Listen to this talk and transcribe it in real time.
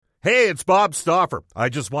Hey, it's Bob Stauffer. I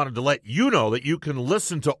just wanted to let you know that you can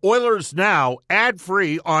listen to Oilers Now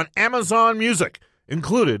ad-free on Amazon Music,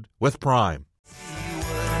 included with Prime.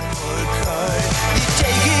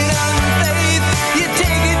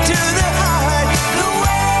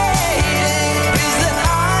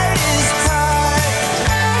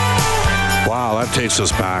 Wow, that takes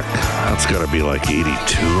us back. That's got to be like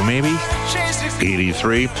 82, maybe?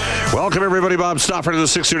 83. Welcome, everybody. Bob Stauffer to the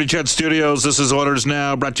 630 Chet Studios. This is Oilers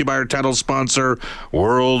Now, brought to you by our title sponsor,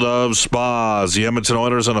 World of Spas. The Edmonton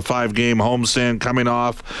Oilers on a 5-game homestand coming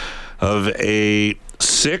off of a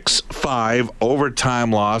 6-5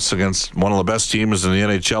 overtime loss against one of the best teams in the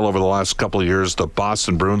NHL over the last couple of years, the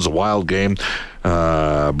Boston Bruins. A wild game.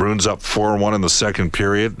 Bruins up 4-1 in the second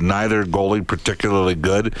period. Neither goalie particularly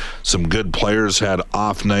good. Some good players had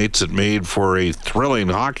off nights. It made for a thrilling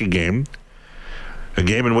hockey game. A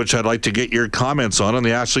game in which I'd like to get your comments on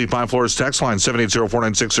the Ashley Fine Floors text line,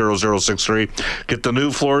 780-496-0063. Get the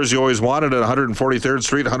new floors you always wanted at 143rd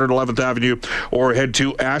Street, 111th Avenue, or head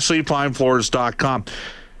to ashleyfinefloors.com.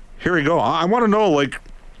 Here we go. I want to know,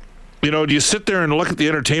 do you sit there and look at the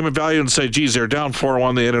entertainment value and say, geez, they're down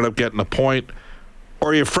 4-1, they ended up getting a point,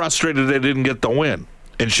 or are you frustrated they didn't get the win?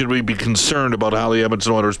 And should we be concerned about how the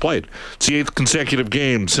Edmonton Oilers played? It's the 8th consecutive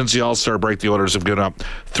game since the All-Star break. The Oilers have given up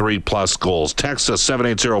 3+ goals. Text us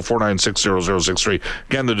 780-496-0063.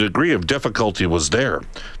 Again, the degree of difficulty was there.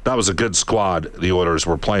 That was a good squad the Oilers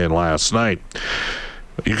were playing last night.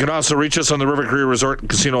 You can also reach us on the River Cree Resort and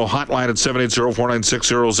Casino hotline at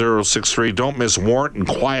 780-496-0063. Don't miss Warrant and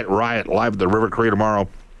Quiet Riot live at the River Cree tomorrow.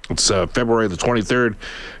 It's February the 23rd.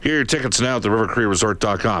 Get your tickets now at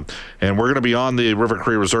therivercreeresort.com. And we're going to be on the River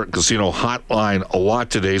Cree Resort and Casino hotline a lot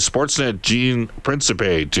today. Sportsnet Gene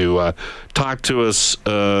Principe to talk to us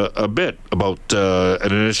a bit about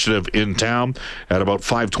an initiative in town at about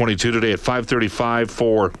 5:22 today. At 5:35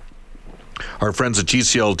 for our friends at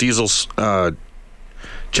GCL Diesels.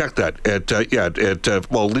 Check that.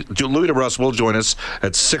 Louis DeBrusk will join us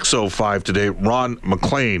at 6:05 today. Ron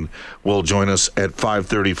McLean will join us at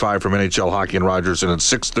 5:35 from NHL Hockey and Rogers, and at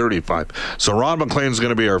 6:35. So Ron McLean's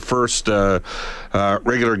going to be our first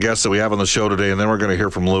regular guest that we have on the show today, and then we're going to hear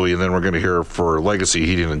from Louis, and then we're going to hear for Legacy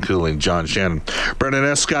Heating and Cooling, John Shannon. Brendan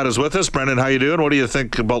Escott is with us. Brendan, how you doing? What do you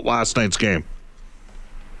think about last night's game?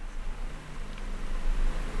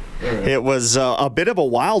 It was a bit of a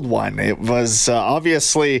wild one. It was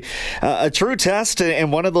obviously a true test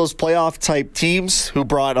and one of those playoff-type teams who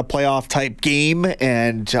brought a playoff-type game,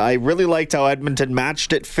 and I really liked how Edmonton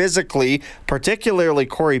matched it physically, particularly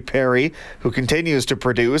Corey Perry, who continues to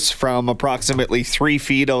produce from approximately 3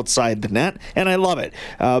 feet outside the net, and I love it.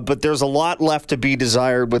 But there's a lot left to be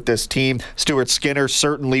desired with this team. Stuart Skinner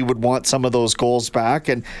certainly would want some of those goals back,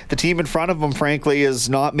 and the team in front of him, frankly, is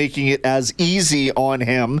not making it as easy on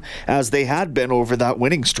him as they had been over that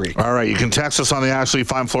winning streak. All right, you can text us on the Ashley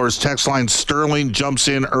Fine Floors text line. Sterling jumps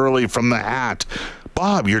in early from the hat.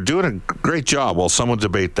 Bob, you're doing a great job. Well, someone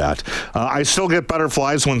debate that. I still get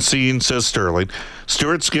butterflies when seeing, says Sterling.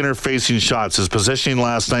 Stuart Skinner facing shots. His positioning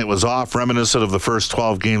last night was off, reminiscent of the first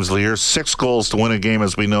 12 games of the year. 6 goals to win a game,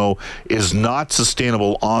 as we know, is not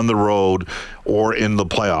sustainable on the road or in the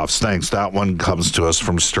playoffs. Thanks. That one comes to us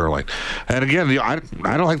from Sterling. And again, I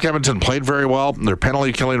don't think Edmonton played very well. Their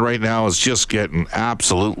penalty killing right now is just getting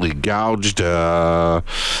absolutely gouged.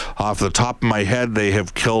 Off the top of my head, they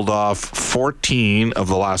have killed off 14 of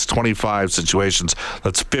the last 25 situations.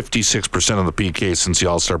 That's 56% of the PK since the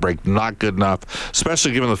All-Star break. Not good enough,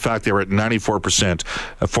 especially given the fact they were at 94%,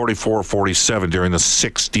 at 44-47 during the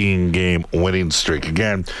 16-game winning streak.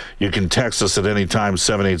 Again, you can text us at any time,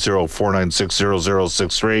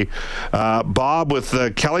 780-496-0063. Bob, with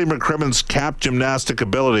Kelly McCrimmon's cap gymnastic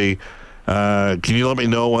ability, can you let me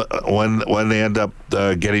know when they end up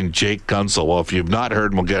getting Jake Gunsel? Well, if you've not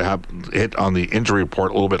heard, we'll have hit on the injury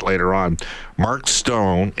report a little bit later on. Mark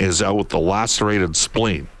Stone is out with the lacerated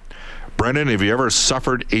spleen. Brendan, have you ever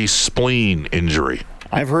suffered a spleen injury?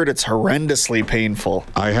 I've heard it's horrendously painful.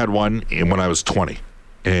 I had one when I was 20,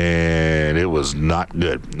 and it was not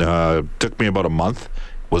good. Took me about a month.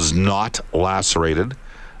 Was not lacerated.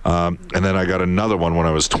 And then I got another one when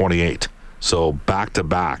I was 28. So back to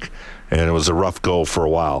back. And it was a rough go for a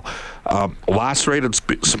while. Lacerated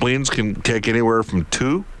spleens can take anywhere from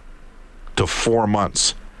 2 to 4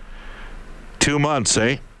 months. 2 months,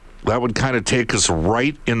 eh? That would kind of take us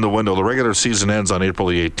right in the window. The regular season ends on April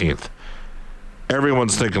the 18th.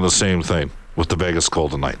 Everyone's thinking the same thing with the Vegas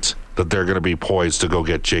Golden Knights, that they're going to be poised to go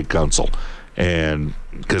get Jake Gunsel. and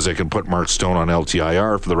because they can put Mark Stone on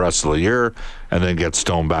LTIR for the rest of the year and then get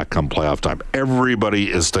Stone back come playoff time.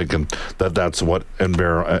 Everybody is thinking that that's what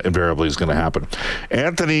invariably is going to happen.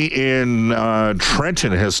 Anthony in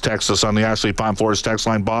Trenton has texted us on the Ashley Fine Floors text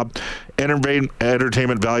line. Bob,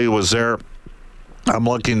 entertainment value was there. I'm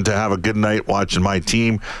looking to have a good night watching my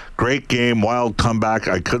team. Great game, wild comeback.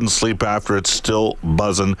 I couldn't sleep after it. Still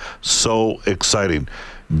buzzing. So exciting.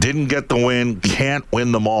 Didn't get the win. Can't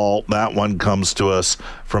win them all. That one comes to us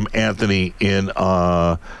from Anthony in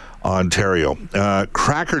Ontario.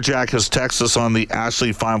 Crackerjack has texted us on the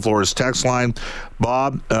Ashley Fine Floors text line.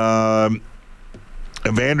 Bob,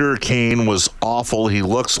 Evander Kane was awful. He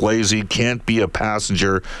looks lazy. Can't be a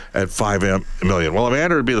passenger at $5 million. Well,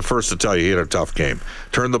 Evander would be the first to tell you he had a tough game.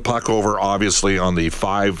 Turned the puck over, obviously, on the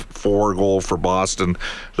 5-4 goal for Boston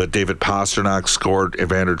that David Pastrnak scored.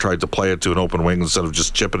 Evander tried to play it to an open wing instead of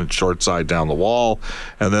just chipping it short side down the wall.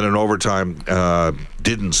 And then in overtime,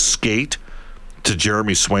 didn't skate to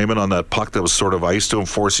Jeremy Swayman on that puck that was sort of iced to him,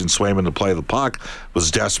 forcing Swayman to play the puck. Was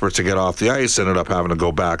desperate to get off the ice, ended up having to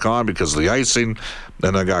go back on because of the icing,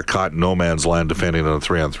 and then got caught in no man's land defending in a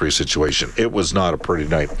 3-on-3 situation. It was not a pretty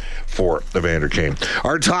night for Evander Kane.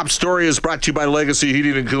 Our top story is brought to you by Legacy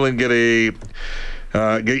Heating and Cooling. Get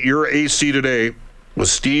your AC today with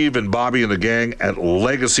Steve and Bobby and the gang at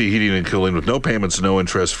Legacy Heating and Cooling with no payments, no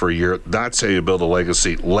interest for a year. That's how you build a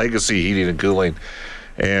legacy. Legacy Heating and Cooling.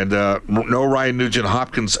 And no Ryan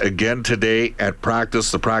Nugent-Hopkins again today at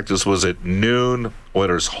practice. The practice was at noon.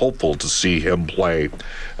 Oilers hopeful to see him play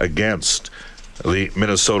against the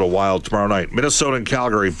Minnesota Wild tomorrow night. Minnesota and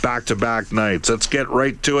Calgary back-to-back nights. Let's get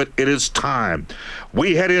right to it. It is time.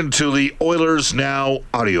 We head into the Oilers Now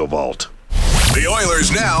Audio Vault. The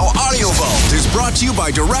Oilers Now Audio Vault is brought to you by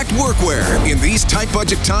Direct Workwear. In these tight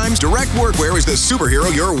budget times, Direct Workwear is the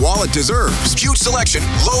superhero your wallet deserves. Huge selection,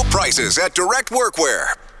 low prices at Direct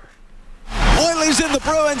Workwear. Oilers and the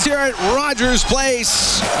Bruins here at Rogers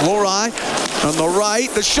Place. Lorai on the right.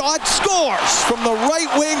 The shot scores from the right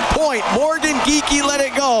wing point. Morgan Geekie let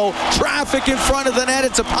it go. Traffic in front of the net.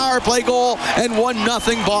 It's a power play goal and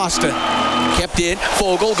 1-0 Boston. Kept in.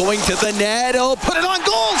 Fogle going to the net. Oh, put it on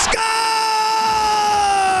goal.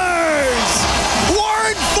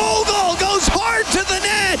 Warren Fogle goes hard to the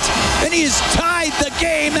net, and he has tied the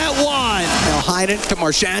game at 1. Now Heinen to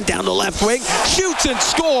Marchand down the left wing, shoots and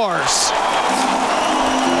scores.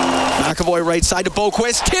 McAvoy right side to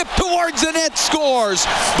Boquist, tip towards the net, scores.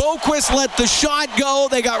 Boquist let the shot go.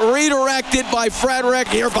 They got redirected by Frederick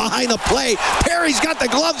here behind the plate. Perry's got the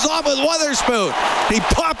gloves off with Wotherspoon. He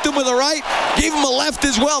popped him with a right, gave him a left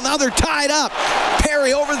as well. Now they're tied up.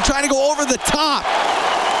 Perry trying to go over the top.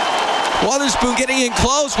 Wotherspoon getting in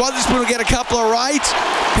close. Wotherspoon will get a couple of rights.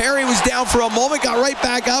 Perry was down for a moment, got right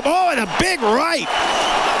back up. Oh, and a big right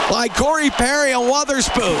by Corey Perry on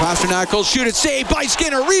Wotherspoon. Pastrnak will shoot it, saved by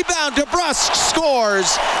Skinner. Rebound, DeBrusk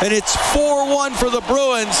scores, and it's 4-1 for the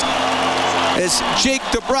Bruins as Jake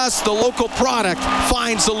DeBrusk, the local product,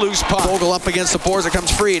 finds the loose puck. Fogle up against the boards. It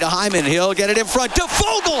comes free to Hyman. He'll get it in front to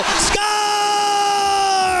Fogle. Scores!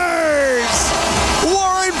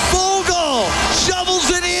 Warren Fogle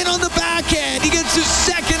shovels it in on the backhand. He gets his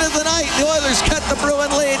second of the night. The Oilers cut the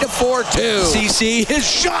Bruin lead to 4-2. CC, his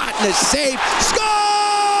shot and his save.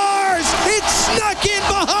 Scores! It snuck in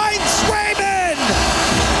behind Swayman!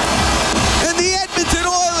 And the Edmonton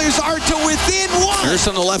Oilers are to within 1. Here's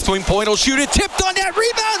on the left wing point. He'll shoot it. Tipped on that.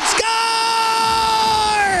 Rebound. Scores!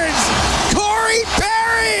 Corey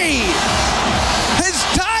Perry has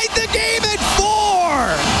tied the game at 4.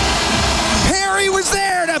 Perry was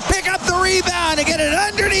there to pick up the rebound and get it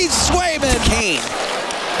underneath Swayman. Kane.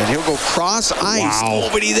 And he'll go cross ice. Wow.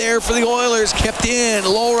 Nobody there for the Oilers. Kept in.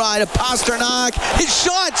 Low ride to Pastrnak. His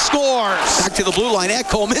shot scores. Back to the blue line.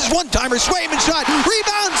 Ekholm. His one-timer. Swayman shot.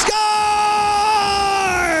 Rebound. Scores!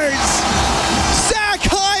 Zach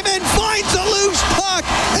Hyman finds a loose puck.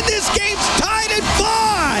 And this game's tied at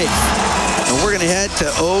 5. And we're going to head to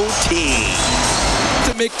OT.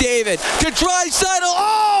 To McDavid. To Draisaitl.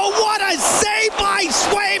 Oh, what a save by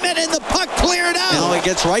Swayman, and the puck cleared out. Now he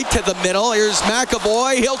gets right to the middle. Here's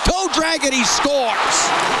McAvoy. He'll toe drag it. He scores.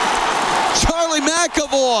 Charlie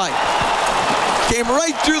McAvoy came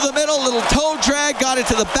right through the middle. Little toe drag. Got it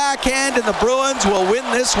to the backhand, and the Bruins will win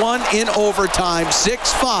this one in overtime.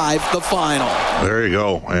 6-5 the final. There you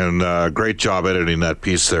go. And great job editing that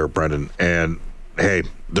piece there, Brendan. And hey,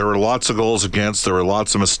 there were lots of goals against. There were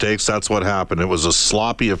lots of mistakes. That's what happened. It was a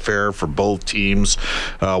sloppy affair for both teams.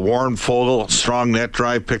 Warren Fogle, strong net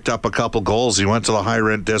drive, picked up a couple goals. He went to the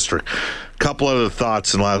high-rent district. Couple other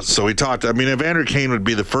thoughts. So we talked. I mean, Evander Kane would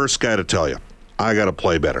be the first guy to tell you, I got to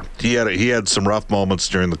play better. He had some rough moments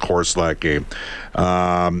during the course of that game.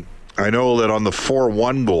 I know that on the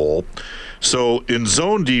 4-1 goal, so in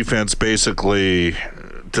zone defense, basically,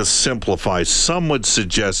 to simplify, some would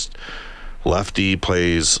suggest left D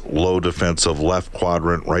plays low defensive left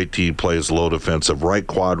quadrant, right D plays low defensive right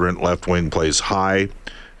quadrant, left wing plays high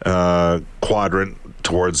quadrant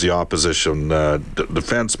towards the opposition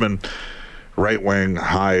defenseman, right wing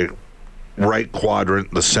high right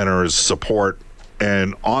quadrant, the center is support.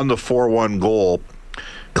 And on the 4-1 goal,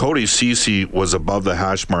 Cody Ceci was above the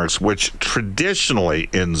hash marks, which traditionally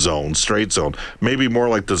in zone, straight zone, maybe more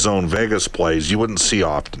like the zone Vegas plays, you wouldn't see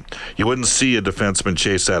often. You wouldn't see a defenseman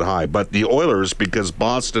chase that high. But the Oilers, because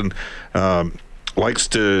Boston likes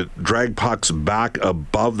to drag pucks back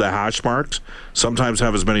above the hash marks, sometimes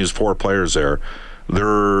have as many as 4 players there.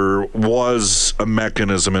 There was a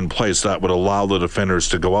mechanism in place that would allow the defenders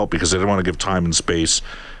to go out because they didn't want to give time and space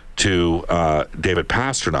to David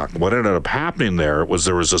Pastrnak. What ended up happening there was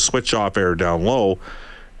a switch-off error down low.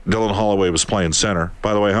 Dylan Holloway was playing center.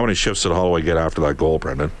 By the way, how many shifts did Holloway get after that goal,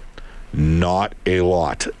 Brendan? Not a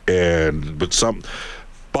lot.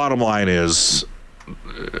 Bottom line is,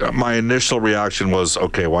 my initial reaction was,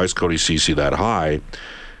 okay, why is Cody Ceci that high?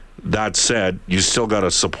 That said, you still got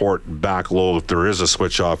to support back low if there is a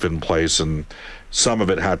switch-off in place, and some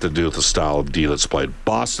of it had to do with the style of D that's played.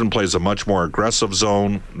 Boston plays a much more aggressive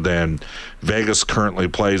zone than Vegas currently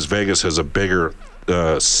plays. Vegas has a bigger,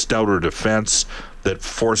 stouter defense that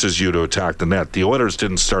forces you to attack the net. The Oilers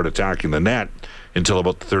didn't start attacking the net until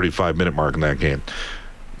about the 35-minute mark in that game.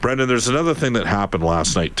 Brendan, there's another thing that happened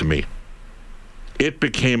last night to me. It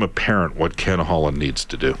became apparent what Ken Holland needs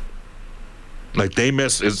to do. Like, they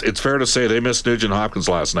missed, it's fair to say they missed Nugent Hopkins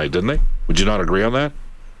last night, didn't they? Would you not agree on that?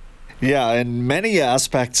 Yeah, in many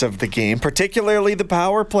aspects of the game, particularly the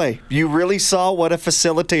power play. You really saw what a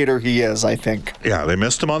facilitator he is, I think. Yeah, they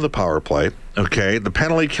missed him on the power play. Okay, the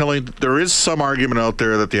penalty killing, there is some argument out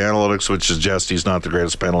there that the analytics would suggest he's not the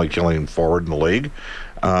greatest penalty killing forward in the league,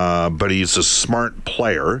 but he's a smart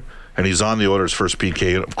player, and he's on the Oilers' first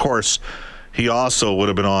PK. And of course, he also would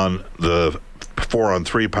have been on the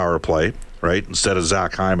 4-on-3 power play, right, instead of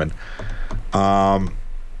Zach Hyman.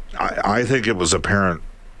 I think it was apparent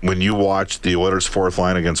when you watched the Oilers' fourth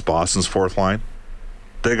line against Boston's fourth line,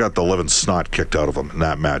 they got the living snot kicked out of them in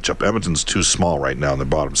that matchup. Edmonton's too small right now in the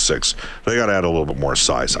bottom 6. They got to add a little bit more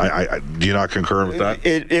size. Do you not concur with that?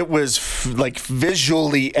 It was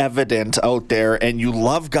visually evident out there, and you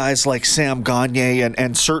love guys like Sam Gagner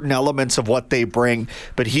and certain elements of what they bring,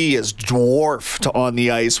 but he is dwarfed on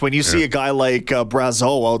the ice. When you see a guy like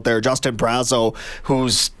Brazeau out there, Justin Brazeau,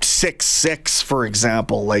 who's 6'6", for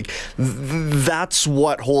example, that's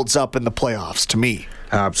what holds up in the playoffs to me.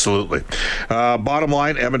 Absolutely. Bottom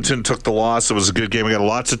line, Edmonton took the loss. It was a good game. We got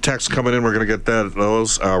lots of texts coming in. We're going to get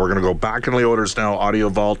those. We're going to go back in the Oilers now, Audio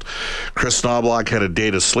Vault. Chris Knobloch had a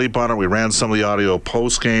day to sleep on it. We ran some of the audio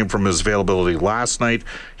post-game from his availability last night.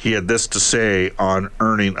 He had this to say on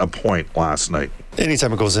earning a point last night.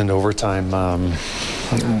 Anytime it goes into overtime,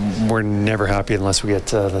 we're never happy unless we get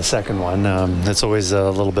the second one. It's always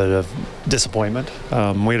a little bit of disappointment.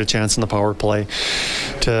 We had a chance in the power play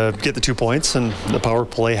to get the 2 points, and the power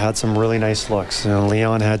play had some really nice looks.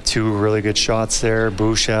 Leon had 2 really good shots there.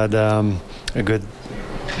 Bush had a good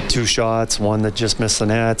 2 shots, one that just missed the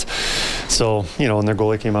net. So, and their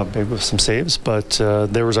goalie came up big with some saves, but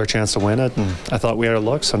there was our chance to win it, and I thought we had our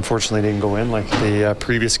looks. Unfortunately, didn't go in like the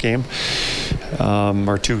previous game,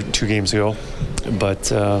 or two games ago. But,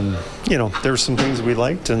 there were some things we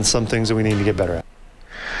liked and some things that we need to get better at.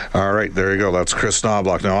 All right, there you go. That's Chris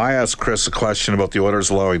Knobloch. Now, I asked Chris a question about the Oilers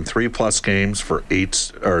allowing 3+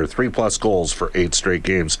 goals for 8 straight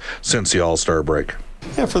games since the All-Star break.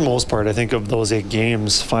 Yeah, for the most part, I think of those 8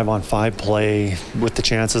 games, 5-on-5 play with the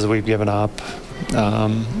chances that we've given up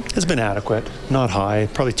has been adequate. Not high.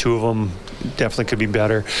 Probably 2 of them definitely could be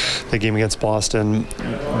better. The game against Boston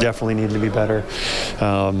definitely needed to be better.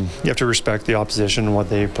 You have to respect the opposition and what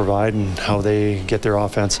they provide and how they get their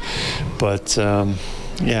offense. But,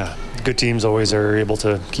 good teams always are able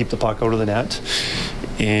to keep the puck out of the net.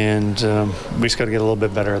 And we just got to get a little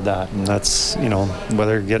bit better at that. And that's,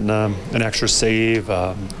 whether getting an extra save,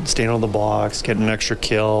 staying on the box, getting an extra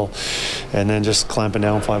kill, and then just clamping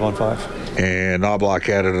down 5-on-5. And Knobloch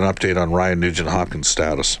added an update on Ryan Nugent-Hopkins'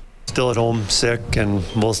 status. Still at home, sick, and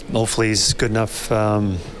hopefully he's good enough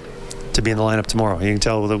to be in the lineup tomorrow. You can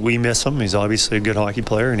tell that we miss him. He's obviously a good hockey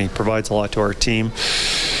player, and he provides a lot to our team,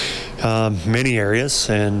 many areas,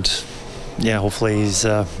 and hopefully he's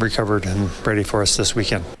recovered and ready for us this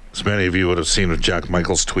weekend. As many of you would have seen with Jack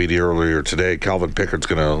Michael's tweet earlier today, Calvin Pickard's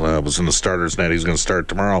was in the starters net. He's going to start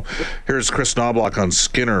tomorrow. Here's Chris Knobloch on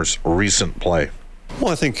Skinner's recent play.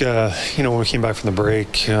 Well, I think, when we came back from the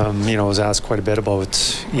break, I was asked quite a bit about,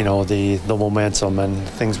 the momentum, and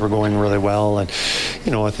things were going really well. And,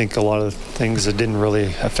 I think a lot of things that didn't really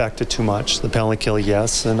affect it too much. The penalty kill,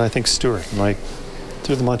 yes. And I think Stewart,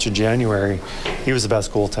 through the month of January, he was the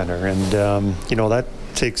best goaltender. And, that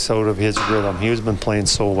takes out of his rhythm. He's been playing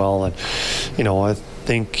so well. And, I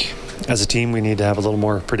think as a team, we need to have a little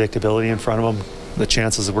more predictability in front of him. The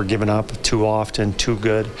chances that we're giving up too often, too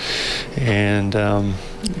good, and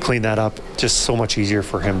clean that up. Just so much easier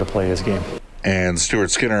for him to play his game. And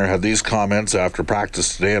Stuart Skinner had these comments after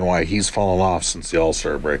practice today and why he's fallen off since the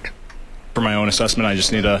All-Star break. For my own assessment, I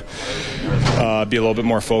just need to be a little bit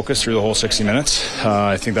more focused through the whole 60 minutes.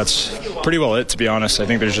 I think that's pretty well it, to be honest. I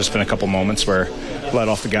think there's just been a couple moments where I let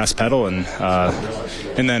off the gas pedal, and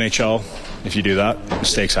in the NHL, if you do that,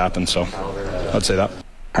 mistakes happen, so I'd say that.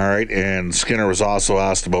 All right, and Skinner was also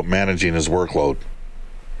asked about managing his workload.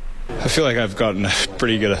 I feel like I've gotten a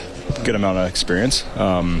pretty good amount of experience.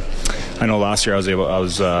 I know last year I did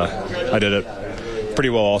it pretty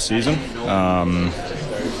well all season.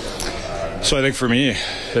 So I think for me,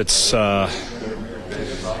 it's I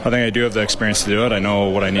think I do have the experience to do it. I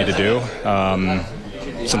know what I need to do.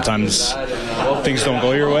 Sometimes things don't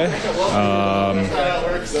go your way.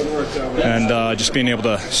 And just being able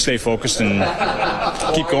to stay focused and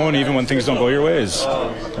keep going even when things don't go your way is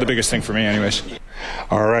the biggest thing for me anyways.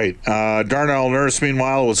 All right. Darnell Nurse,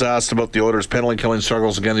 meanwhile, was asked about the Oilers' penalty killing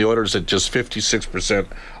struggles. Again, the Oilers at just 56%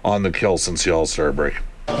 on the kill since the All-Star break.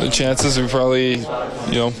 The chances we probably,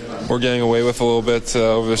 we're getting away with a little bit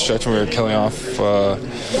over the stretch when we were killing off,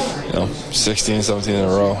 16, 17 in a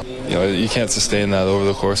row. You can't sustain that over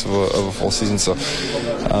the course of a full season. So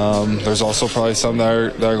there's also probably some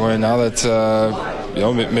that are going now that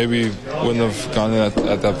maybe wouldn't have gone in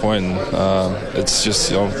at that point. And it's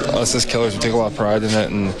just us as killers, we take a lot of pride in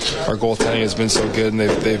it, and our goaltending has been so good, and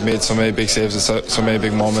they've made so many big saves and so many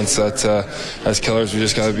big moments that as killers we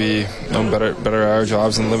just got to be better at our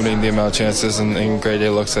jobs and limiting the amount of chances and grade A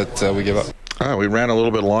looks that we give up. We ran a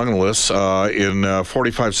little bit long on the list. In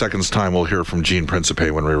 45 seconds' time, we'll hear from Gene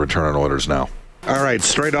Principe when we return on Oilers Now. All right,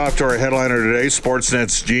 straight off to our headliner today,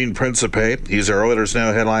 Sportsnet's Gene Principe. He's our Oilers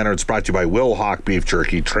Now headliner. It's brought to you by Will Hawk Beef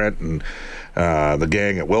Jerky. Trent and the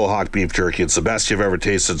gang at Will Hawk Beef Jerky. It's the best you've ever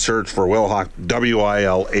tasted. Search for Will Hawk,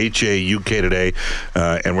 WILHAUK today.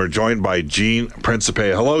 And we're joined by Gene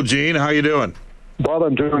Principe. Hello, Gene. How you doing? Bob,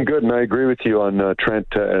 I'm doing good, and I agree with you on Trent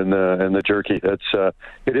and the jerky.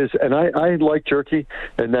 It is, and I like jerky,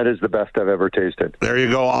 and that is the best I've ever tasted. There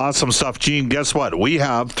you go, awesome stuff, Gene. Guess what? We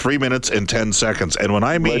have 3 minutes and 10 seconds, and when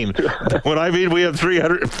I mean we have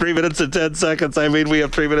 3 minutes and 10 seconds, I mean we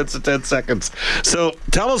have 3 minutes and 10 seconds. So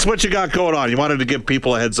tell us what you got going on. You wanted to give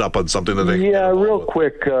people a heads up on something today. Yeah, real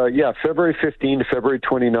quick. February 15 to February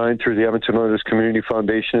 29 through the Edmonton Oilers Community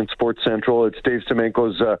Foundation and Sports Central. It's Dave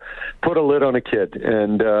Semenko's Put a Lid on a Kid.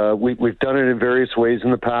 And we've done it in various ways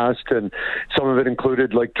in the past, and some of it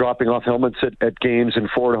included like dropping off helmets at games in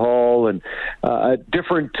Ford Hall and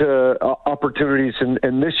different opportunities.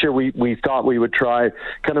 And this year we thought we would try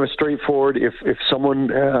kind of a straightforward, if someone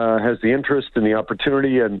has the interest and the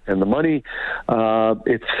opportunity and the money,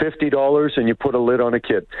 it's $50 and you put a lid on a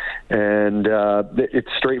kid. And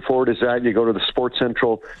it's straightforward as that. You go to the Sports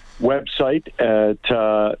Central website at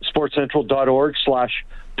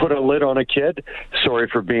sportscentral.org/put a lid on a kid. Sorry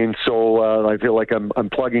for being so, I feel like I'm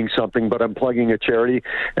plugging something, but I'm plugging a charity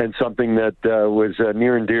and something that was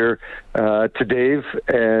near and dear to Dave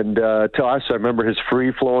and to us. I remember his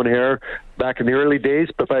free-flowing hair back in the early days,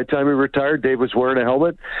 but by the time he retired, Dave was wearing a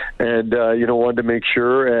helmet and, wanted to make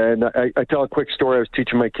sure. And I tell a quick story. I was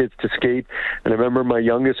teaching my kids to skate, and I remember my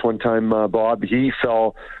youngest one time, Bob, he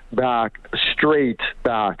fell straight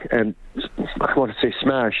back, and I want to say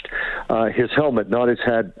smashed his helmet, not his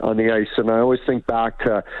head, on the ice. And I always think back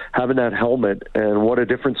to having that helmet and what a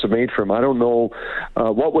difference it made for him. I don't know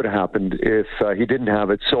what would have happened if he didn't have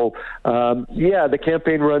it. So, the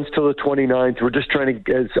campaign runs till the 29th. We're just trying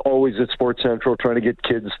to, as always at Sports Central, trying to get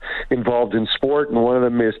kids involved in sport. And one of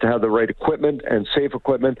them is to have the right equipment and safe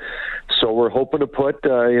equipment. So we're hoping to put,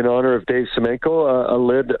 in honor of Dave Semenko, a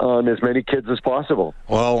lid on as many kids as possible.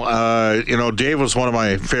 Well, Dave was one of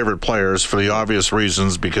my favorite players for the obvious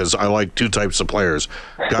reasons, because I like two types of players: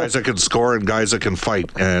 guys that can score and guys that can fight,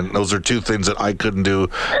 and those are two things that I couldn't do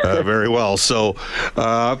very well. So,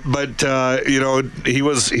 he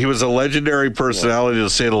was a legendary personality, to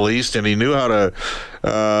say the least, and he knew how to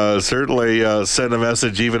certainly sent a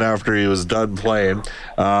message even after he was done playing.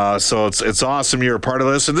 So it's awesome you're a part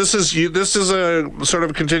of this, and this is a sort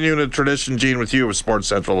of continuing a tradition, Gene, with you with Sports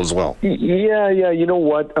Central as well. Yeah. You know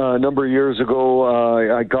what? A number of years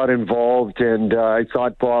ago, I got involved, and I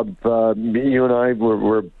thought, Bob, you and I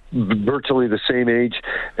were virtually the same age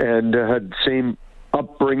and had same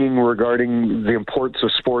upbringing regarding the importance of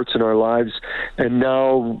sports in our lives, and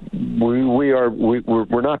now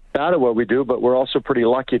we're not bad at what we do, but we're also pretty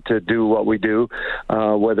lucky to do what we do,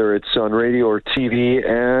 whether it's on radio or TV.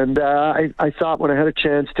 And I thought when I had a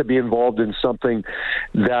chance to be involved in something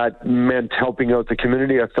that meant helping out the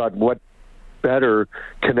community, I thought, what better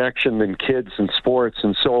connection than kids and sports.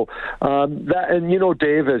 And so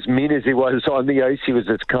Dave, as mean as he was on the ice, he was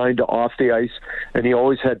as kind off the ice, and he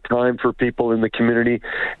always had time for people in the community,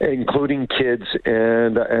 including kids.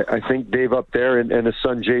 And I think Dave up there and his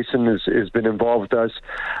son Jason has been involved with us.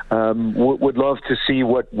 Would love to see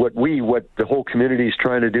what the whole community is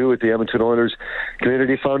trying to do with the Edmonton Oilers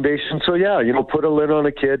Community Foundation. So put a lid on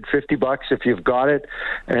a kid, $50 if you've got it,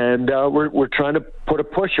 and we're trying to put a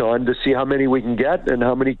push on to see how many we can get and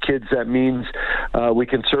how many kids that means we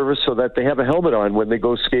can service, so that they have a helmet on when they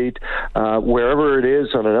go skate wherever it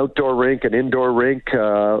is, on an outdoor rink, an indoor rink,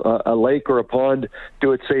 a lake or a pond.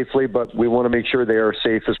 Do it safely, but we want to make sure they are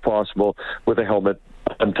safe as possible with a helmet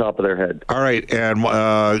on top of their head. All right, and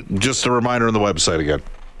just a reminder on the website again.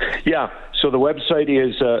 Yeah, so the website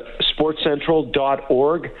is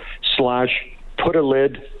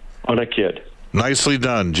sportscentral.org/put-a-lid-on-a-kid. Nicely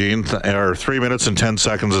done, Gene. 3 minutes and 10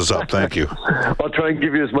 seconds is up. Thank you. I'll try and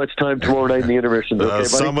give you as much time tomorrow night in the intermissions. Okay, buddy?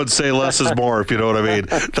 Some would say less is more, if you know what I mean.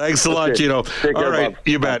 Thanks a lot, Gino. Take care, all right, Bob.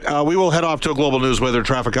 you bet. We will head off to a global news weather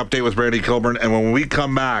traffic update with Brandy Kilburn, and when we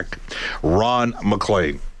come back, Ron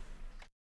McLean.